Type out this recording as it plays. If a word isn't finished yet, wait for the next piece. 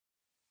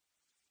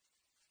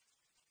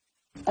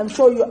I'm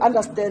sure you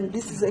understand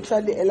this is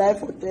actually a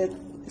life or death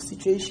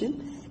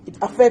situation. It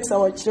affects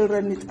our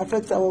children, it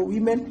affects our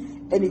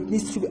women, and it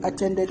needs to be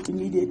attended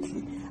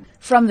immediately.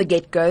 From the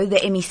get-go, the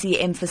MEC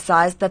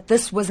emphasized that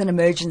this was an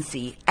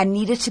emergency and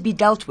needed to be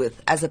dealt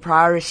with as a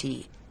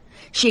priority.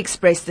 She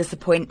expressed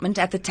disappointment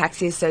at the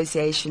taxi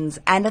associations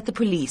and at the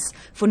police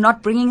for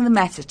not bringing the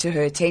matter to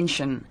her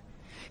attention.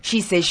 She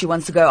says she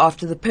wants to go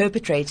after the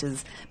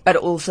perpetrators, but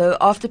also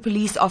after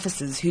police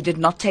officers who did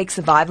not take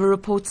survivor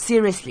reports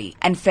seriously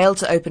and failed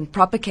to open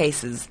proper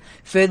cases,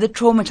 further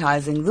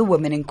traumatizing the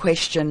women in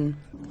question.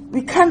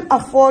 We can't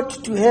afford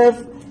to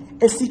have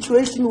a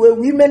situation where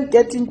women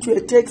get into a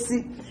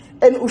taxi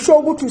and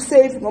ushogu to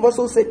save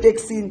ngoba say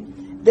taxi,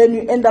 then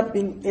you end up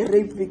being a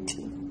rape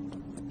victim.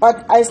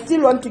 But I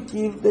still want to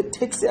give the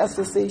taxi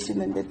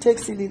association and the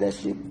taxi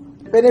leadership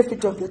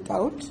benefit of the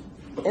doubt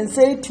and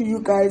say to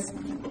you guys,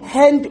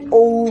 hand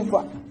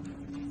over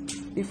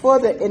before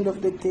the end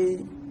of the day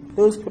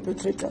those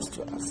perpetrators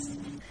to us.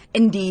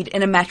 Indeed,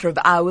 in a matter of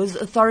hours,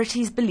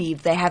 authorities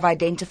believe they have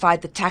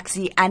identified the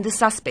taxi and a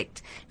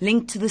suspect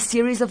linked to the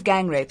series of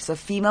gang rapes of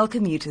female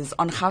commuters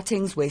on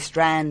Gauteng's West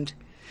Rand.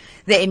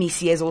 The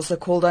MEC has also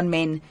called on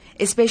men,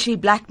 especially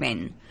black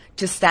men,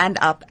 to stand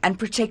up and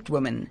protect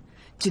women,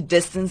 to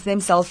distance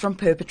themselves from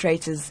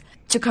perpetrators,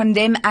 to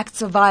condemn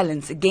acts of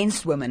violence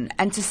against women,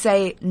 and to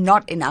say,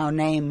 not in our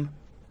name.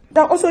 They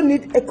also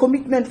need a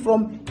commitment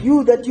from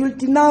you that you'll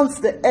denounce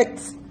the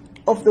acts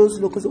of those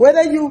locals,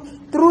 whether you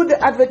through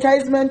the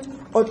advertisement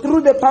or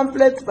through the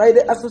pamphlets by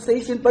the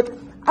association. But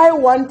I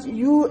want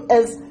you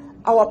as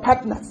our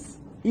partners,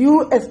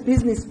 you as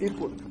business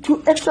people,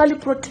 to actually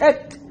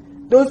protect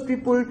those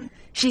people.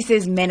 She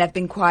says men have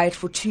been quiet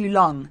for too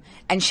long,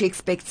 and she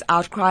expects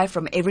outcry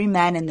from every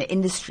man in the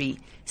industry,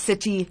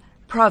 city,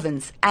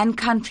 province and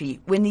country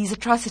when these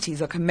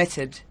atrocities are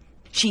committed.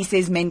 She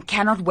says men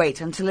cannot wait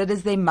until it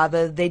is their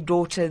mother, their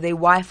daughter, their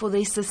wife or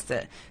their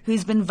sister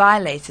who's been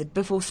violated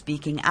before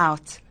speaking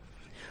out.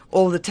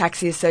 All the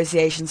taxi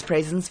associations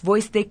present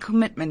voiced their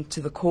commitment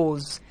to the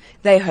cause.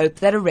 They hope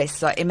that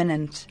arrests are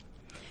imminent.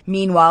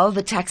 Meanwhile,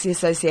 the taxi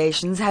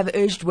associations have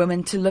urged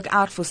women to look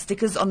out for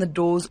stickers on the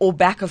doors or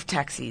back of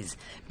taxis,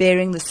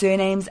 bearing the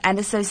surnames and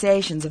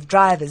associations of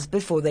drivers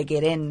before they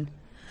get in.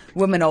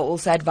 Women are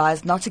also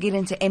advised not to get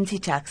into empty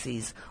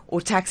taxis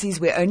or taxis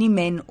where only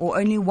men or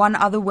only one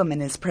other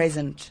woman is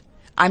present.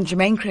 I'm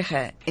Jamaine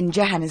Krige in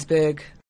Johannesburg.